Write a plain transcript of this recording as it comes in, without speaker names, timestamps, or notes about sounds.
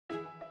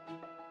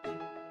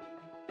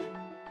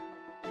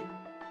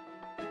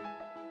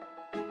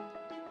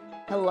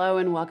Hello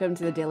and welcome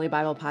to the Daily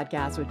Bible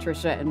Podcast with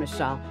Trisha and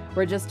Michelle.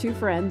 We're just two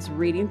friends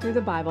reading through the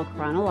Bible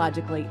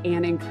chronologically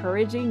and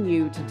encouraging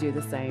you to do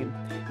the same.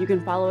 You can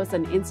follow us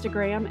on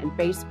Instagram and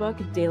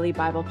Facebook, Daily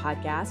Bible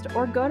Podcast,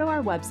 or go to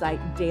our website,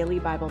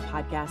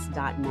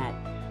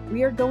 dailybiblepodcast.net.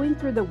 We are going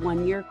through the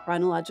one-year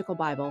chronological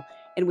Bible,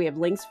 and we have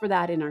links for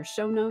that in our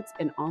show notes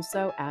and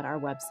also at our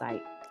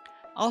website.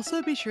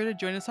 Also, be sure to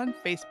join us on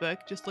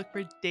Facebook. Just look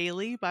for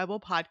Daily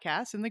Bible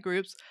Podcast in the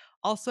groups.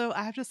 Also,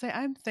 I have to say,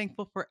 I'm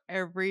thankful for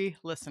every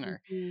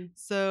listener. Mhm.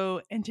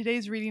 So, in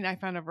today's reading, I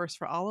found a verse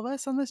for all of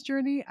us on this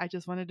journey. I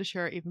just wanted to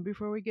share it even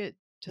before we get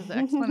to the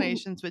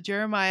explanations. But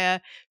Jeremiah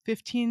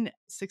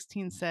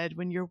 15:16 said,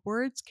 "When your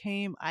words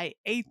came, I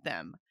ate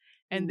them,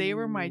 and they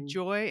were my Mm.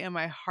 joy and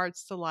my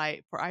heart's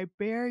delight, for I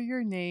bear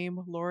your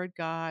name, Lord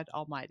God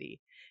Almighty."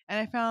 And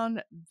I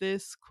found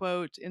this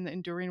quote in the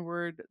Enduring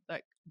Word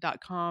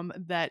 .com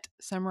that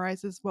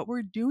summarizes what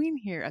we're doing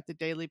here at the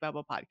Daily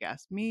Bible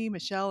Podcast. Me,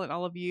 Michelle, and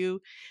all of you,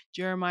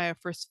 Jeremiah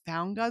first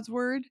found God's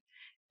word,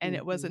 and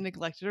it Mhm. wasn't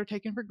neglected or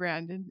taken for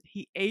granted.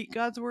 He ate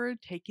God's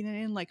word, taking it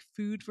in like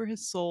food for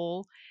his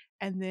soul,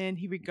 and then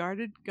he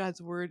regarded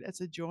God's word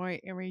as a joy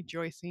and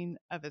rejoicing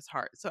of his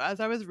heart. So as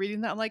I was reading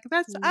that, I'm like,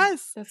 that's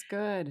us That's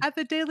good. at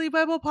the Daily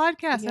Bible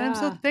Podcast. And I'm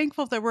so Yeah.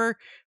 thankful that we're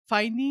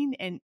finding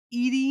and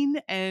eating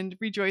and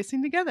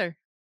rejoicing together.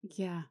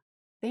 Yeah.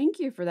 Thank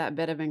you for that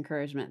bit of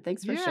encouragement.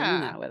 Thanks for sharing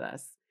Yeah. that with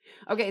us.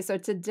 Okay, so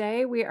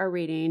today we are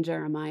reading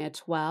Jeremiah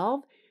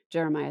 12,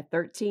 Jeremiah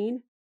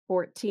 13,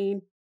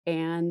 14,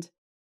 and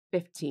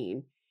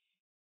 15.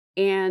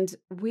 And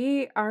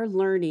we are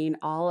learning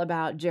all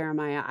about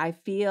Jeremiah. I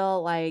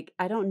feel like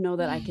I don't know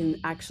that I can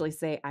actually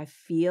say I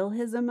feel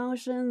his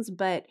emotions,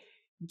 but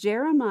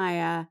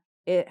Jeremiah,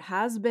 it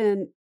has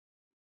been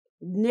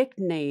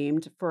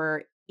nicknamed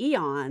for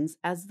eons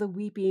as the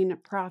weeping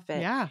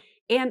prophet. Yeah.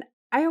 And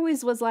I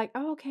always was like,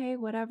 "Oh, okay,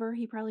 whatever.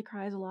 He probably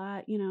cries a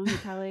lot, he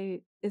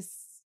probably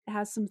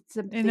has some An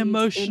sympathy in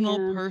emotional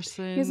him. He's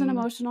an person.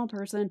 emotional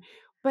person."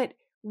 But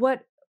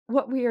what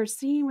we are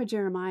seeing with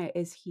Jeremiah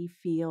is he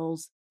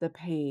feels the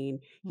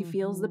pain. He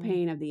feels the Mhm.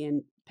 pain of the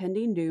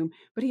impending doom,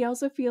 but he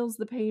also feels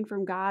the pain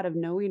from God of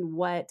knowing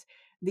what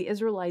the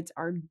Israelites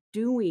are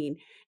doing,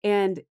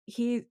 and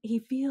he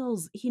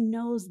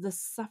knows the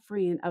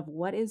suffering of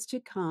what is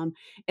to come,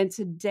 and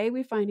today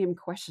we find him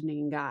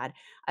questioning God.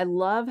 I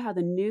love how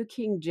the New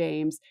King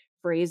James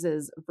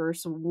phrases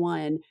verse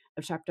 1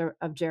 of chapter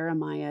of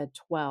Jeremiah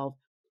 12.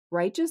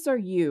 Righteous are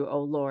you,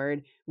 O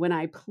Lord, when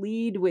I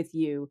plead with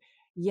you,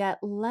 yet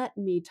let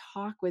me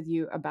talk with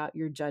you about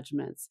your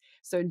judgments.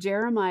 So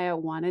Jeremiah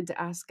wanted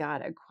to ask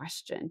God a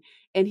question,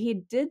 and he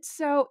did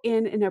so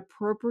in an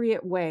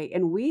appropriate way.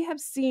 And we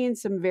have seen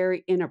some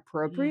very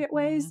inappropriate Mhm.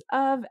 ways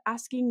of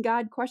asking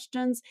God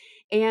questions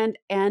and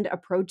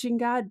approaching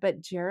God,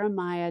 but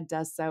Jeremiah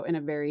does so in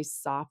a very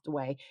soft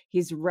way.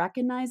 He's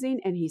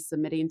recognizing and he's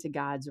submitting to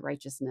God's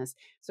righteousness.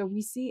 So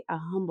we see a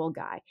humble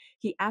guy.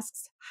 He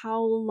asks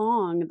how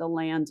long the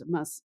land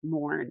must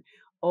mourn.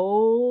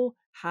 Oh,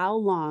 how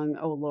long,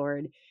 oh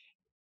Lord?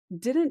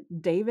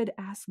 Didn't David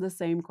ask the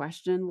same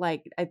question?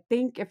 Like, I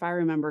think if I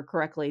remember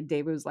correctly,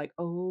 David was like,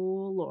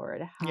 "Oh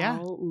Lord, Yeah.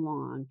 how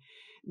long?"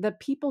 The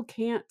people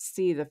can't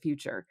see the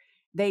future.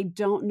 They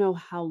don't know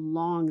how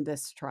long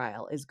this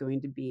trial is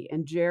going to be.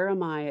 And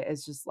Jeremiah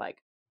is just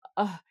like,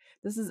 "Ugh,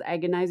 this is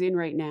agonizing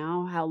right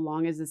now. How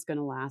long is this going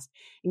to last?"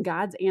 And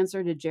God's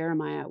answer to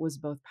Jeremiah was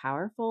both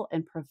powerful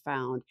and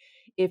profound.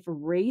 If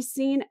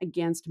racing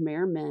against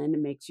mere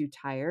men makes you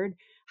tired,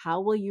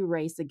 how will you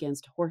race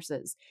against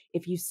horses?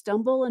 If you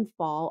stumble and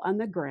fall on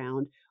the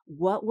ground,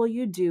 what will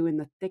you do in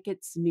the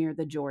thickets near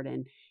the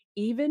Jordan?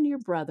 Even your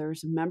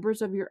brothers,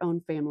 members of your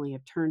own family,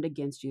 have turned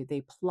against you.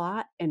 They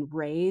plot and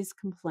raise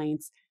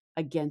complaints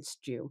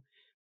against you.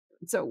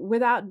 So,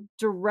 without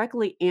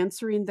directly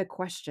answering the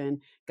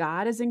question,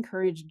 God is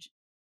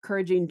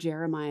encouraging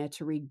Jeremiah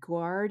to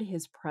regard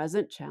his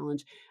present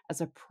challenge as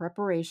a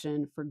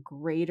preparation for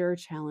greater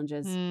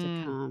challenges to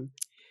Mm. come.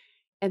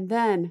 And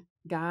then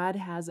God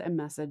has a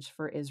message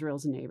for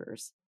Israel's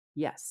neighbors.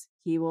 Yes,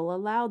 he will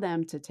allow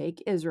them to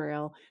take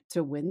Israel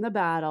to win the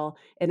battle,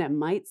 and it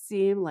might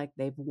seem like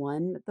they've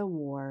won the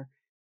war,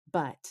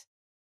 but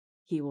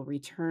he will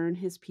return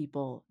his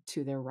people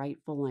to their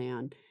rightful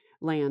land.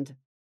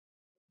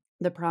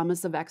 The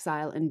promise of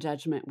exile and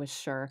judgment was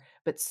sure,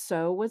 but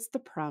so was the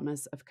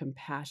promise of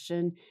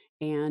compassion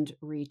and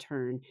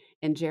return.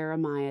 And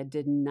Jeremiah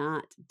did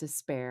not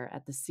despair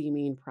at the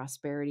seeming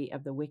prosperity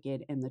of the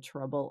wicked and the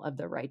trouble of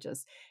the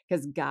righteous,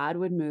 because God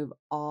would move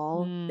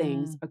all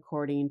things Mm.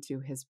 according to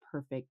his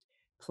perfect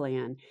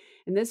plan.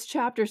 And this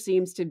chapter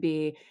seems to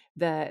be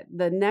the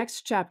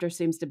next chapter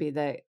seems to be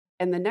the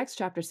next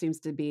chapter seems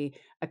to be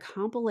a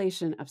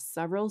compilation of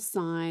several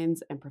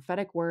signs and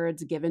prophetic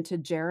words given to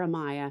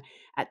Jeremiah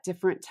at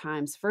different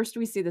times. First,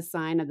 we see the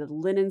sign of the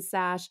linen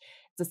sash.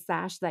 It's a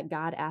sash that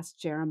God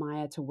asked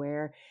Jeremiah to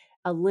wear.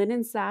 A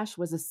linen sash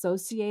was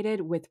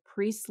associated with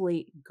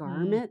priestly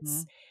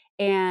garments, Mhm.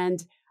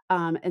 and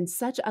And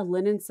such a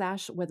linen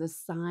sash was a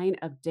sign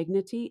of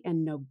dignity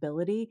and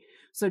nobility.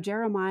 So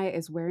Jeremiah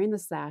is wearing the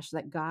sash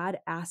that God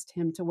asked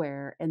him to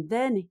wear. And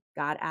then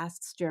God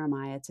asks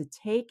Jeremiah to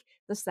take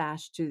the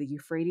sash to the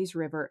Euphrates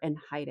River and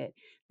hide it.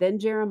 Then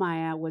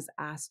Jeremiah was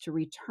asked to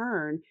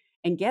return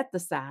and get the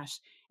sash,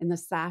 and the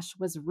sash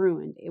was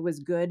ruined. It was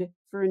good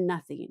for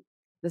nothing.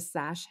 The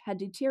sash had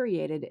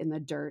deteriorated in the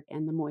dirt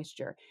and the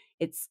moisture.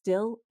 It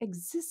still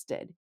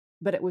existed,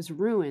 but it was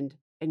ruined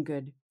and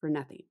good for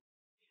nothing.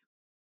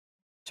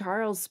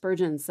 Charles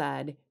Spurgeon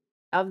said,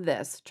 of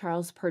this,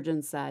 Charles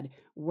Spurgeon said,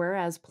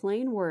 whereas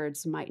plain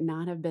words might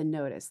not have been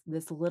noticed,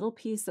 this little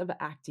piece of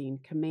acting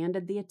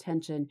commanded the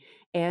attention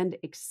and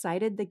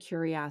excited the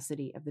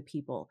curiosity of the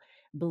people.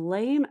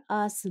 Blame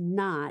us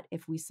not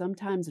if we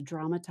sometimes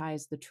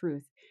dramatize the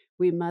truth.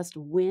 We must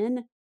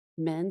win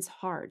men's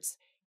hearts.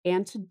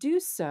 And to do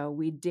so,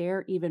 we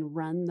dare even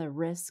run the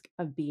risk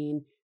of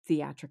being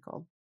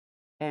theatrical.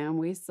 And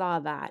we saw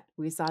that.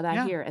 We saw that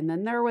Yeah. here. And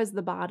then there was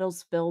the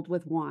bottles filled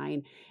with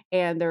wine.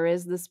 And there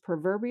is this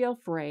proverbial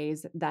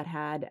phrase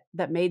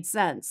that made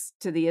sense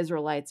to the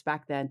Israelites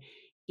back then.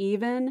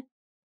 Even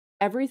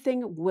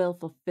everything will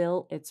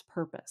fulfill its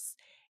purpose.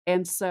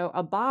 And so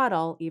a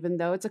bottle, even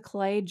though it's a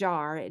clay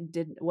jar,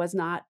 was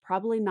not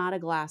probably not a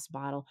glass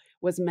bottle,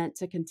 was meant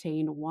to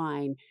contain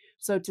wine.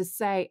 So to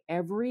say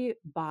every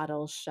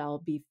bottle shall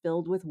be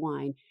filled with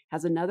wine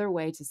has another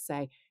way to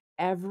say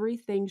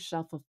everything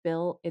shall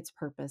fulfill its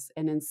purpose.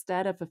 And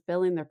instead of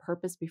fulfilling their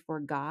purpose before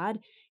God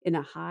in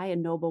a high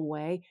and noble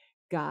way,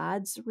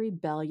 God's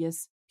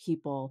rebellious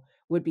people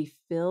would be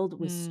filled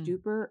with Mm.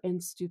 stupor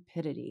and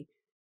stupidity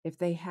if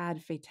they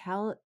had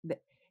fatal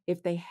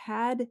if they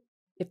had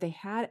if they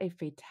had a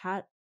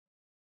fatal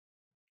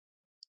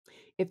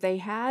if they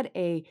had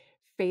a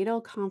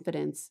fatal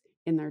confidence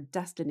in their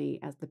destiny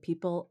as the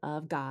people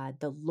of God,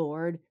 the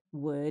Lord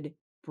would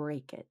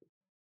break it.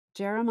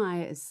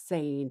 Jeremiah is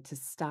saying to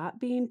stop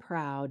being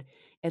proud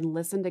and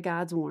listen to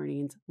God's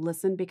warnings.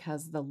 Listen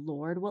because the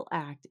Lord will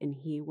act and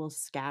he will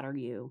scatter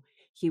you.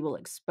 He will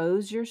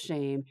expose your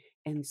shame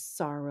and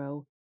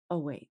sorrow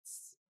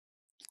awaits.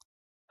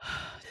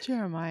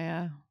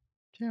 Jeremiah.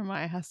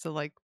 Jeremiah has to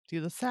like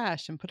do the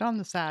sash and put on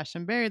the sash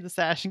and bury the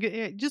sash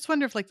and just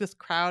wonder if like this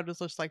crowd was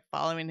just like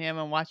following him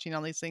and watching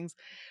all these things.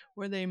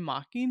 Were they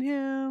mocking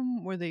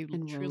him? Were they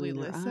And truly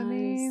rolling their eyes.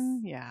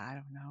 listening? Yeah, I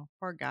don't know.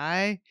 Poor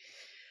guy.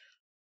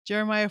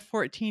 Jeremiah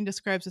 14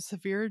 describes a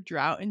severe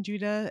drought in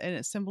Judah, and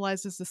it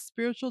symbolizes the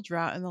spiritual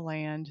drought in the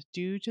land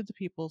due to the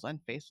people's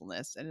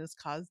unfaithfulness, and it has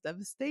caused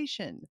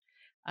devastation.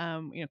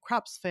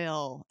 Crops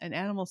fail and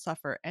animals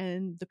suffer,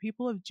 and the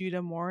people of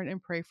Judah mourn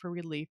and pray for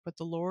relief. But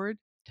the Lord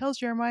tells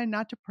Jeremiah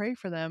not to pray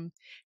for them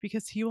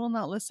because he will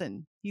not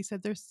listen. He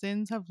said their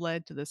sins have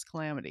led to this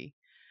calamity.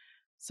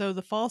 So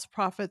the false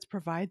prophets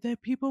provide the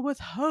people with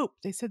hope.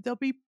 They said there'll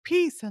be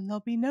peace and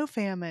there'll be no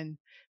famine.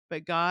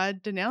 But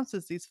God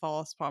denounces these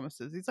false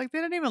promises. He's like, they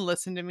don't even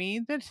listen to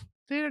me.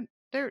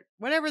 They're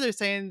whatever they're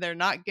saying, they're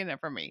not getting it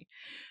from me.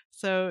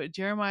 So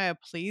Jeremiah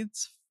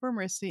pleads for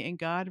mercy, and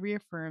God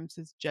reaffirms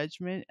his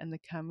judgment and the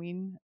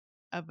coming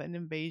of an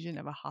invasion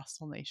of a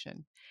hostile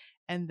nation.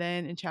 And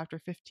then in chapter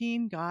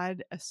 15,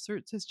 God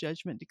asserts his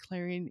judgment,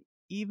 declaring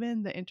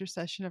even the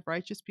intercession of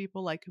righteous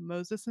people like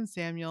Moses and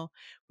Samuel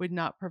would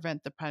not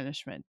prevent the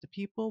punishment. The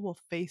people will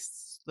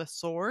face the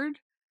sword,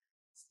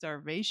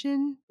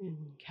 starvation,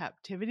 Mm.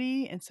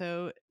 captivity. And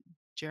so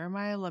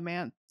Jeremiah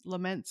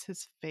laments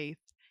his faith,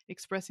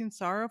 expressing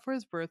sorrow for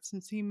his birth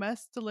since he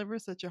must deliver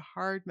such a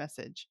hard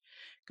message.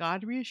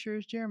 God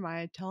reassures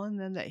Jeremiah, telling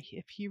them that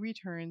if he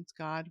returns,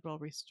 God will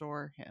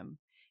restore him.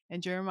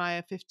 And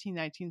Jeremiah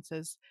 15:19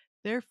 says,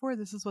 therefore,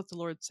 this is what the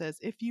Lord says: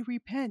 if you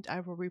repent, I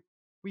will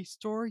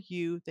restore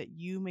you that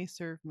you may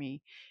serve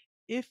me.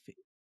 If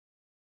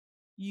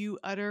you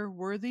utter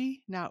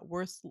worthy, not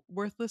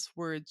worthless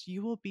words,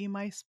 you will be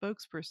my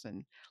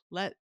spokesperson.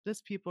 Let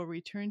this people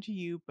return to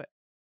you, but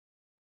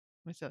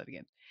let me say that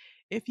again.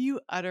 If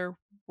you utter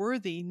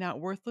worthy, not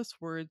worthless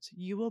words,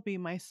 you will be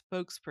my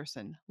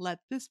spokesperson. Let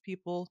this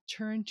people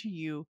turn to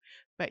you,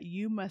 but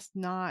you must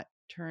not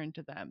turn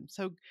to them.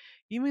 So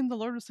even the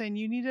Lord was saying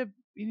you need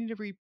to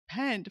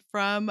repent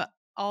from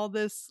all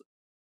this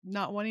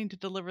not wanting to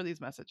deliver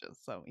these messages.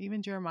 So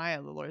even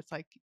Jeremiah, the Lord's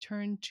like,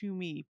 turn to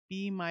me,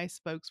 be my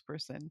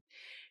spokesperson.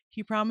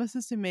 He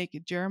promises to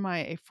make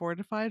Jeremiah a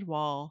fortified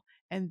wall,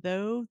 and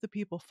though the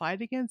people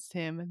fight against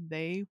him,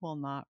 they will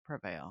not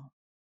prevail.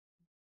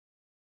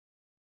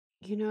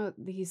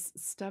 These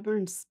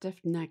stubborn, stiff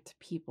necked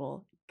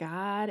people,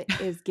 God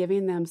is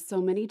giving them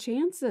so many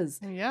chances.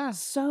 Yeah.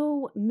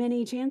 So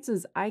many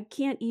chances. I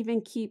can't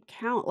even keep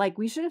count. Like,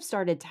 we should have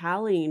started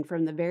tallying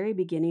from the very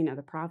beginning of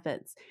the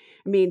prophets.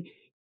 I mean,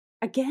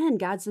 again,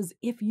 God says,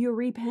 if you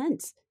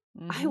repent,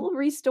 I Mhm. will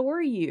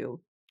restore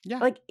you. Yeah.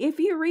 Like, if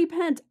you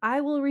repent,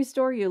 I will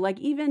restore you. Like,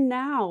 even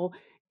now,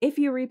 if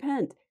you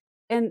repent.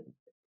 And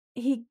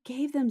he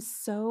gave them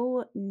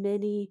so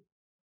many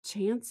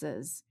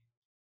chances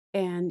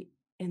and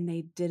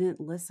they didn't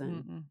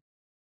listen.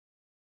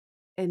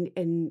 Mm-mm.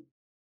 And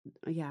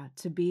yeah,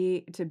 to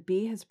be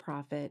his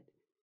prophet,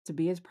 To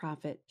be his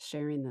prophet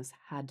sharing this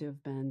had to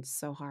have been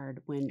so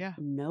hard when Yeah.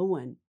 no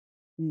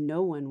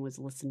one was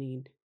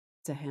listening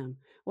to him.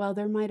 Well,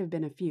 there might have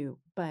been a few,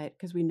 but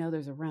because we know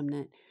there's a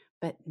remnant,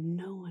 but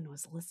no one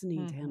was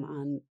listening to him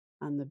Mhm.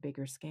 on the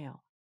bigger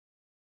scale.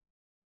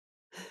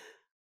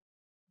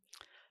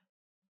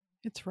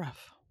 It's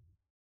rough.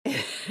 It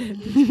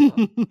is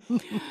rough.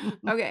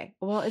 Okay,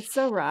 well, it's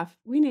so rough.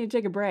 We need to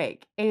take a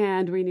break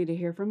and we need to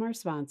hear from our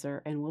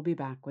sponsor, and we'll be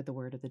back with the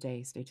word of the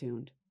day. Stay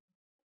tuned.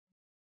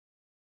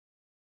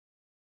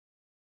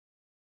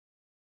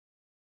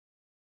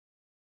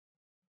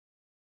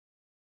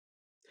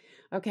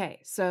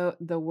 Okay, so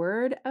the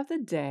word of the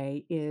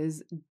day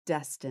is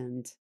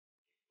destined.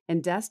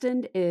 And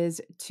destined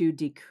is to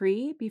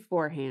decree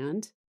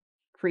beforehand,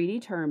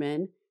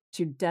 predetermine,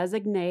 to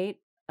designate,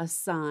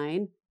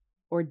 assign,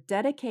 or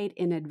dedicate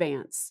in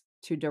advance,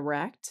 to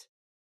direct,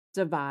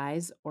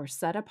 devise, or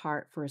set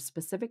apart for a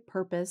specific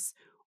purpose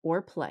or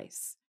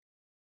place.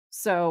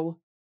 So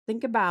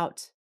think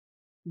about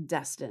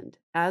destined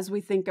as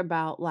we think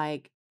about,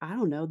 like, I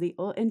don't know, the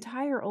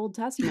entire Old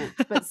Testament,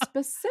 but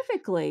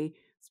specifically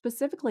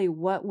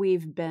what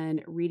we've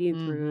been reading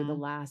through the Mhm.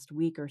 last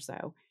week or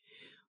so.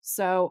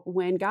 So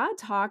when God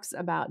talks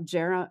about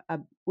Judah's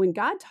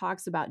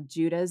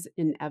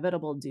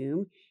inevitable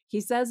doom,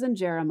 he says in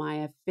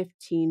Jeremiah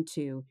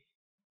 15:2,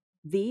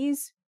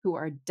 "These who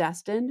are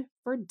destined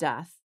for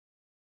death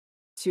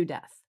to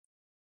death,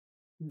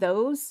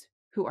 those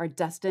who are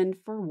destined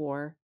for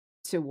war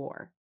to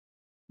war,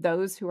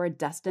 those who are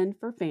destined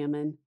for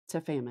famine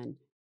to famine,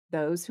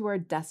 those who are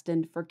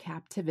destined for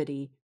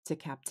captivity to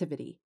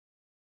captivity."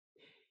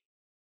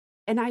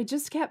 And I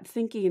just kept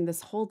thinking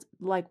this whole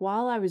like,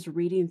 while I was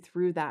reading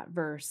through that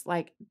verse,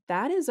 like,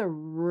 that is a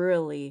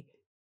really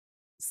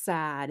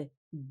sad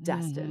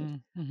destined.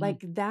 Mhm. Mhm.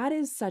 Like, that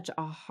is such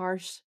a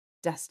harsh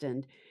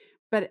destined.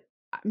 But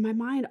my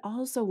mind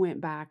also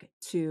went back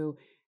to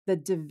the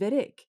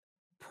Davidic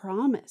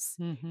promise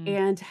Mhm.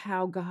 and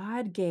how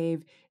God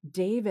gave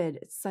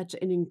David such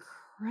an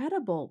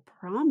incredible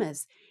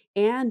promise.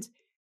 And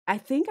I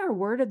think our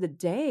word of the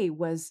day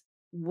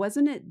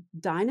wasn't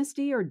it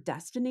dynasty or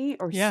destiny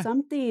or Yeah.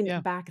 something Yeah.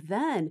 back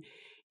then?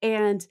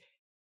 And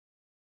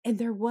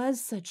there was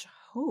such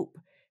hope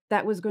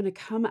that was gonna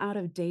come out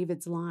of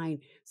David's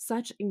line,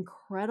 such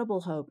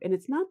incredible hope, and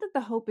it's not that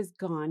the hope is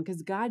gone,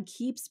 because God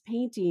keeps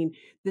painting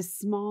this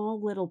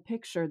small little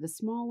picture, the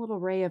small little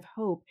ray of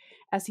hope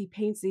as he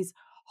paints these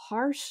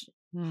harsh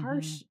Mhm.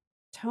 harsh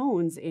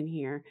tones in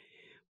here,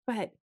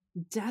 but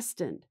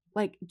destined.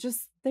 Like,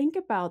 just think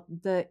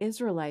about the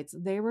Israelites,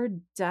 they were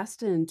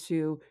destined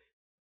to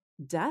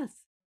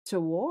death, to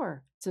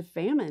war, to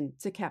famine,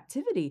 to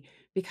captivity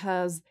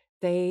because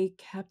they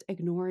kept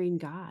ignoring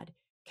God,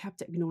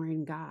 kept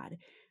ignoring God.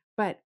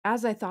 But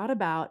as I thought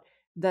about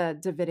the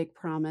Davidic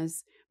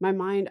promise, my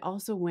mind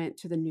also went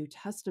to the New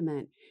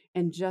Testament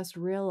and just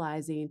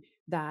realizing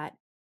that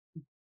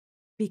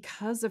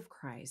because of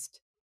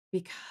Christ,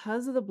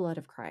 because of the blood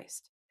of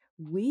Christ,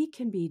 we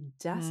can be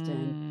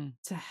destined Mm.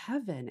 to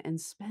heaven and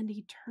spend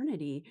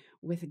eternity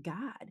with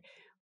God.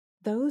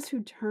 Those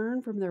who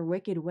turn from their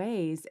wicked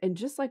ways, and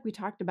just like we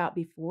talked about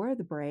before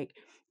the break,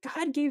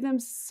 God gave them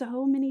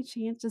so many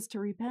chances to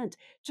repent.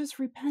 Just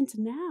repent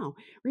now,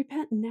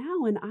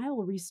 and I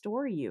will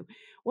restore you.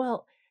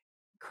 Well,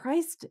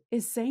 Christ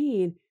is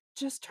saying,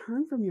 just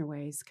turn from your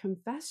ways,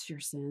 confess your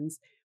sins,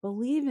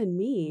 believe in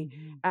me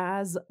Mhm.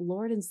 as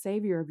Lord and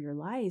Savior of your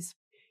life,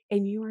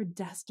 and you are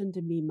destined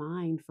to be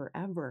mine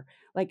forever.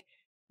 Like,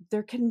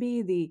 there can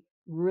be the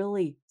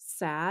really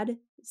sad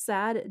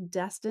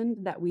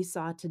destined that we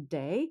saw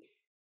today,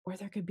 or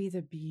there could be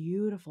the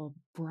beautiful,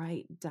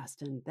 bright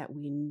destined that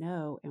we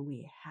know and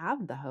we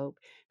have the hope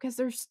because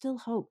there's still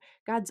hope.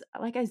 God's,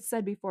 like I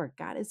said before,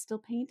 God is still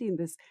painting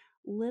this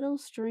little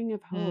string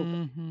of hope,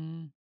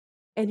 Mhm.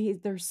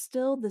 and there's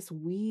still this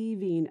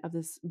weaving of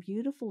this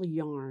beautiful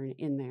yarn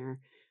in there,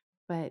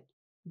 but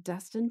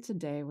destined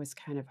today was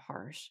kind of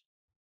harsh,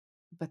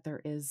 but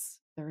there is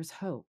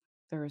hope.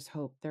 There is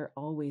hope. There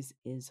always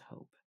is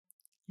hope.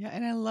 Yeah,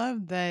 and I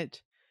love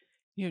that,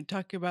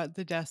 talk about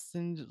the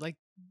destined, like,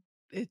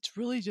 it's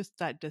really just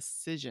that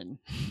decision,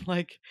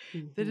 like,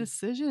 the Mhm.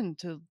 decision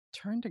to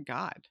turn to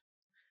God.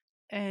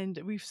 And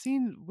we've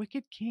seen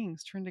wicked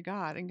kings turn to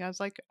God, and God's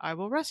like, "I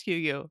will rescue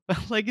you."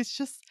 Like, it's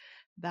just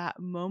that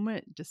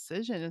moment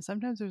decision, and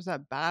sometimes there's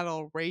that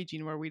battle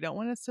raging where we don't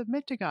wanna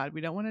submit to God,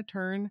 we don't wanna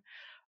turn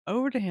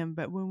over to him.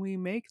 But when we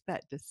make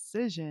that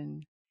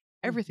decision,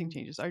 everything Mhm.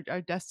 changes.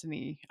 Our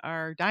destiny,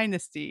 our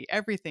dynasty,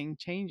 everything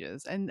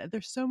changes. And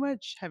there's so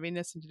much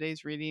heaviness in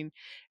today's reading.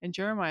 And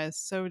Jeremiah is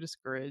so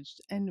discouraged.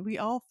 And we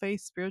all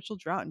face spiritual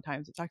drought in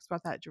times. It talks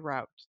about that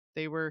drought.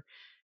 They were,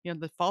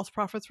 the false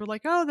prophets were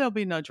like, oh, there'll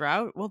be no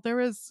drought. Well,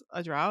 there is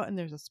a drought, and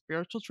there's a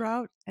spiritual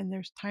drought, and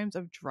there's times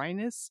of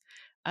dryness.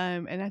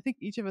 And I think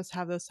each of us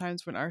have those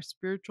times when our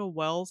spiritual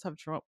wells have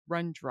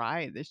run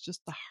dry. There's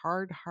just the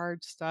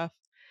hard stuff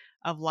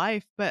of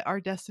life, but our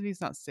destiny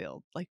is not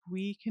sealed. Like,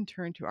 we can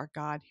turn to our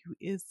God who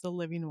is the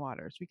living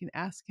waters. We can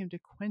ask him to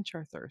quench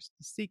our thirst,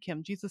 to seek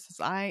him. Jesus says,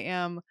 I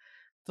am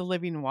the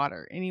living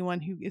water. Anyone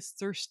who is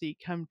thirsty,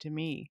 come to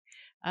me.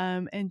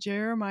 And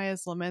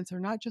Jeremiah's laments are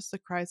not just the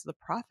cries of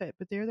the prophet,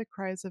 but they're the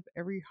cries of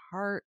every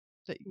heart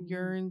that Mhm.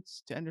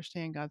 yearns to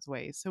understand God's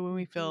ways. So when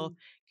we feel Mhm.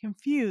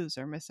 confused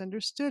or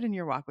misunderstood in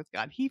your walk with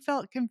God, he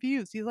felt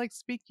confused. He's like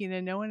speaking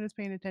and no one is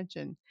paying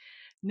attention.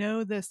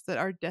 Know this, that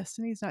our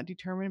destiny is not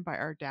determined by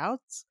our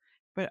doubts,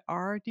 but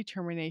our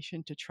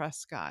determination to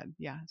trust God.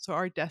 Yeah. So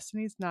our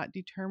destiny is not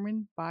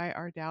determined by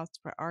our doubts,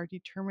 but our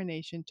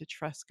determination to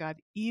trust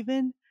God,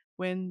 even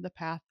when the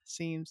path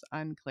seems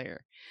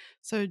unclear.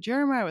 So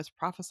Jeremiah was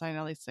prophesying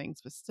all these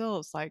things, but still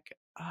it's like,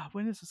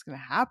 when is this going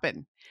to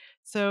happen?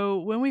 So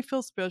when we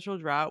feel spiritual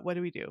drought, what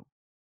do?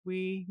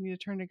 We need to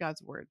turn to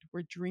God's word.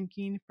 We're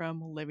drinking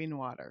from living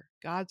water.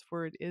 God's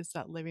word is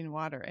that living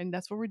water. And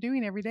that's what we're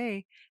doing every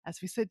day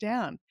as we sit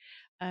down.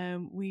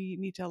 We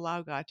need to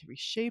allow God to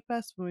reshape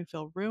us when we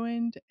feel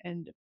ruined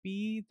and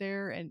be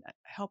there and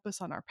help us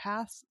on our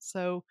paths.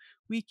 So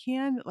we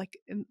can, like,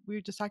 and we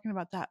were just talking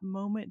about that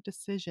moment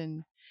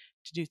decision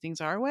to do things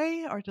our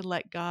way or to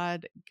let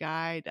God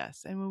guide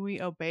us. And when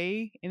we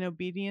obey in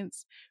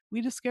obedience,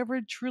 we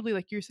discovered truly,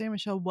 like you were saying,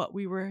 Michelle, what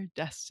we were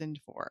destined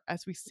for.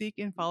 As we seek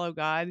and follow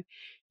God,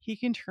 he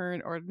can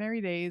turn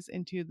ordinary days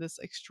into this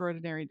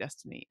extraordinary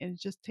destiny. And it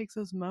just takes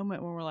those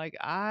moments when we're like,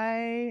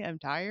 I am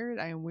tired,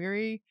 I am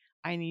weary,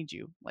 I need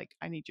you. Like,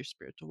 I need your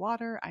spiritual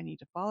water, I need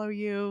to follow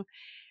you.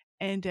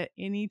 And at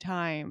any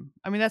time,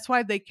 I mean, that's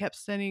why they kept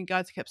sending,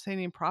 God's kept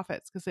sending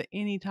prophets, because at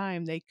any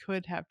time they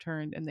could have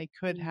turned and they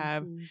could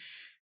have Mhm.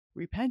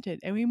 repented.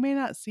 And we may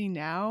not see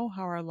now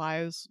how our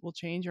lives will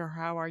change or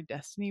how our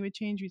destiny would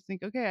change. We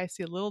think, okay, I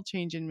see a little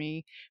change in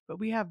me, but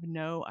we have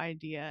no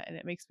idea. And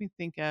it makes me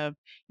think of,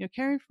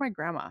 caring for my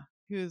grandma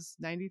who's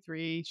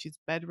 93. She's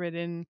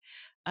bedridden,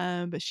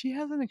 but she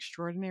has an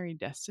extraordinary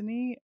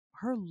destiny.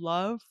 Her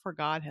love for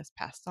God has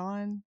passed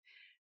on.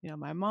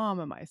 My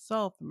mom and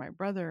myself and my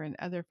brother and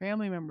other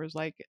family members,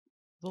 like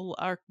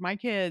my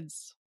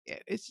kids.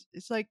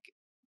 It's like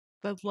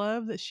the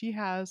love that she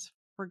has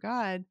for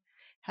God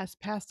has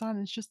passed on.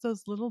 It's just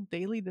those little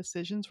daily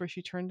decisions where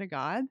she turned to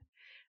God.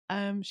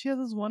 She has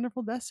this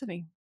wonderful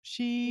destiny.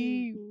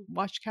 She Mhm.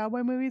 watched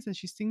cowboy movies and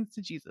she sings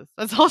to Jesus.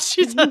 That's all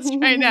she does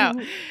right now.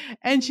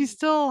 And she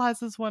still has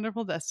this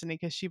wonderful destiny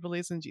because she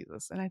believes in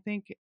Jesus. And I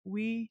think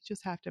we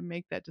just have to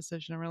make that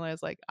decision and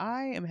realize, like,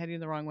 I am heading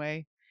the wrong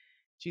way.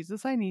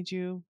 Jesus, I need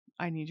you.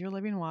 I need your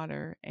living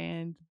water.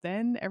 And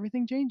then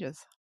everything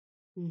changes.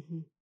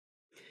 Mhm.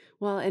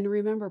 Well, and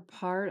remember,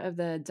 part of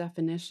the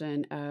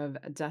definition of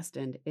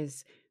destined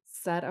is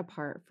set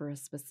apart for a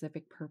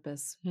specific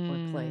purpose or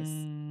place.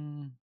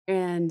 Hmm.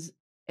 And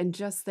and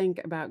just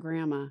think about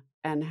grandma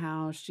and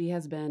how she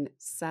has been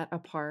set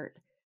apart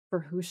for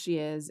who she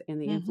is and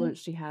the Mm-hmm. influence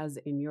she has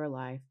in your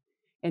life,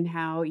 and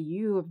how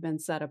you have been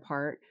set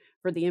apart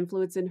for the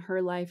influence in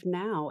her life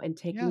now and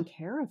Yeah. taking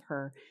care of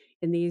her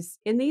in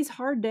these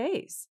hard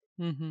days,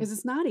 Mm-hmm. because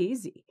it's not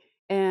easy.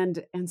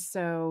 And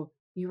so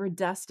you were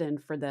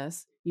destined for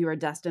this. You are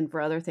destined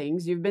for other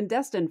things. You've been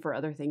destined for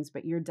other things,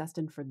 but you're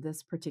destined for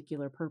this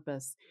particular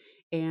purpose,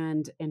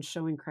 and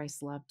showing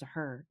Christ's love to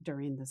her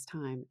during this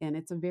time. And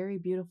it's a very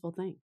beautiful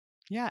thing.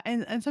 Yeah,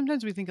 and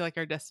sometimes we think like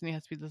our destiny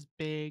has to be this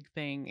big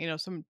thing.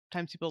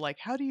 Sometimes people are like,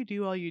 how do you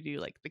do all you do,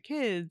 like the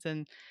kids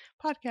and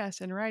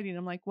podcasts and writing?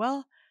 I'm like,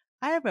 well,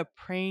 I have a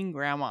praying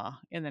grandma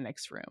in the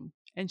next room,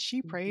 and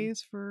she Mhm.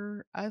 prays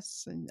for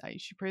us, and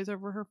she prays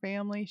over her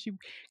family. She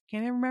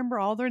can't even remember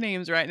all their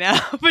names right now,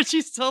 but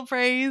she still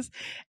prays,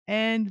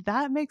 and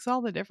that makes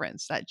all the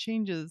difference. That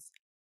changes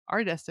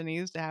our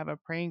destinies to have a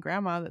praying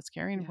grandma that's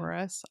caring Yeah. for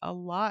us a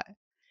lot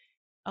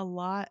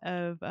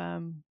of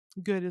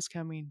good is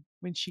coming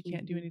when she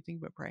can't do Mhm. anything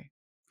but pray.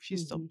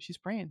 Mhm. She's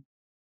praying.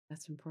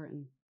 That's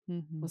important. Hmm.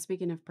 Well,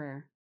 speaking of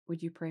prayer,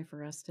 would you pray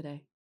for us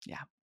today?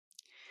 Yeah,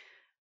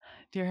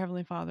 dear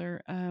Heavenly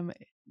Father,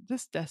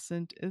 this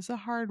descent is a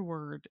hard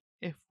word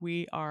if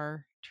we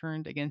are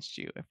turned against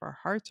you, if our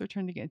hearts are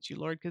turned against you,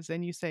 Lord, because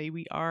then you say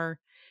we are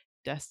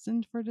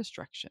destined for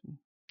destruction,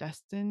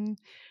 destined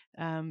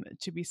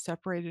to be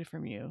separated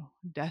from you,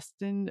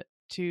 destined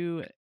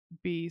to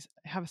be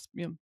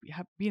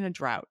in a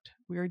drought.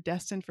 We are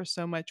destined for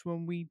so much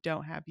when we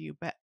don't have you.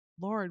 But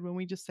Lord, when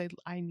we just say,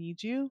 I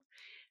need you,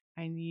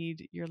 I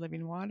need your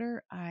living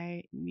water,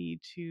 I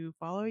need to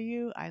follow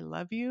you, I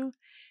love you,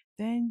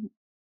 then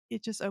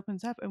it just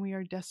opens up and we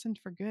are destined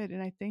for good.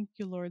 And I thank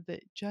you, Lord,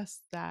 that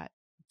just that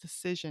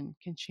decision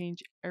can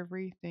change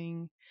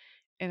everything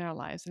in our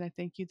lives. And I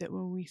thank you that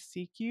when we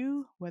seek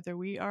you, whether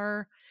we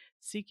are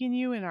seeking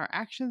you in our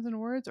actions and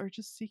words or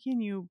just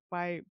seeking you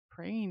by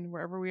praying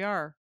wherever we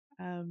are,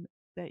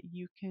 that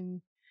you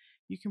can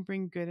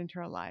bring good into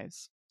our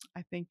lives.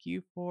 I thank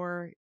you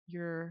for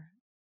your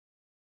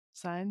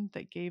son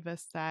that gave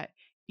us that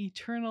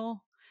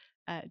eternal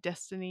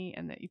destiny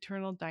and the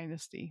eternal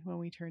dynasty when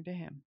we turn to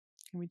him.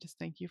 And we just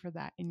thank you for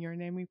that. In your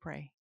name we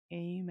pray.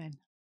 Amen.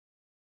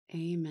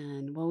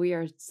 Amen. Well, we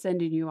are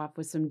sending you off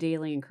with some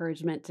daily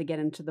encouragement to get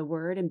into the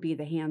Word and be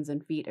the hands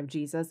and feet of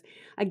Jesus.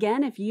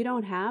 Again, if you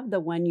don't have the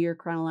 1 year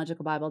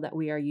chronological Bible that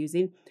we are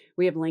using,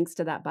 we have links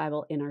to that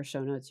Bible in our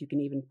show notes. You can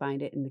even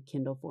find it in the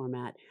Kindle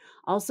format.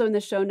 Also, in the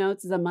show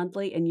notes is a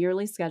monthly and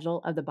yearly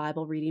schedule of the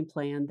Bible reading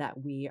plan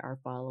that we are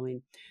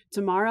following.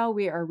 Tomorrow,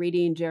 we are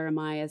reading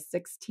Jeremiah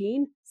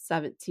 16,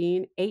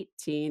 17,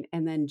 18,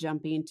 and then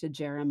jumping to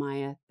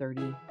Jeremiah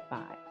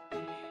 35.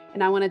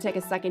 And I want to take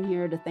a second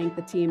here to thank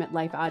the team at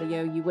Life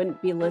Audio. You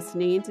wouldn't be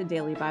listening to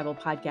Daily Bible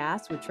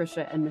Podcast with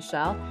Trisha and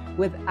Michelle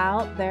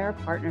without their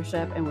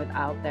partnership and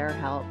without their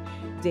help.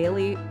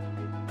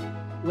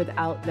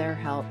 Without their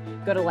help.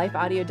 Go to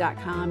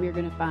lifeaudio.com. You're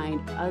going to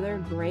find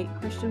other great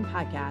Christian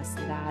podcasts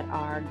that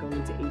are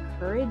going to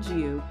encourage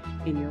you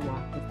in your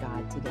walk with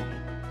God today.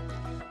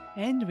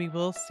 And we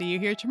will see you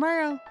here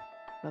tomorrow.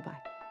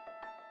 Bye-bye.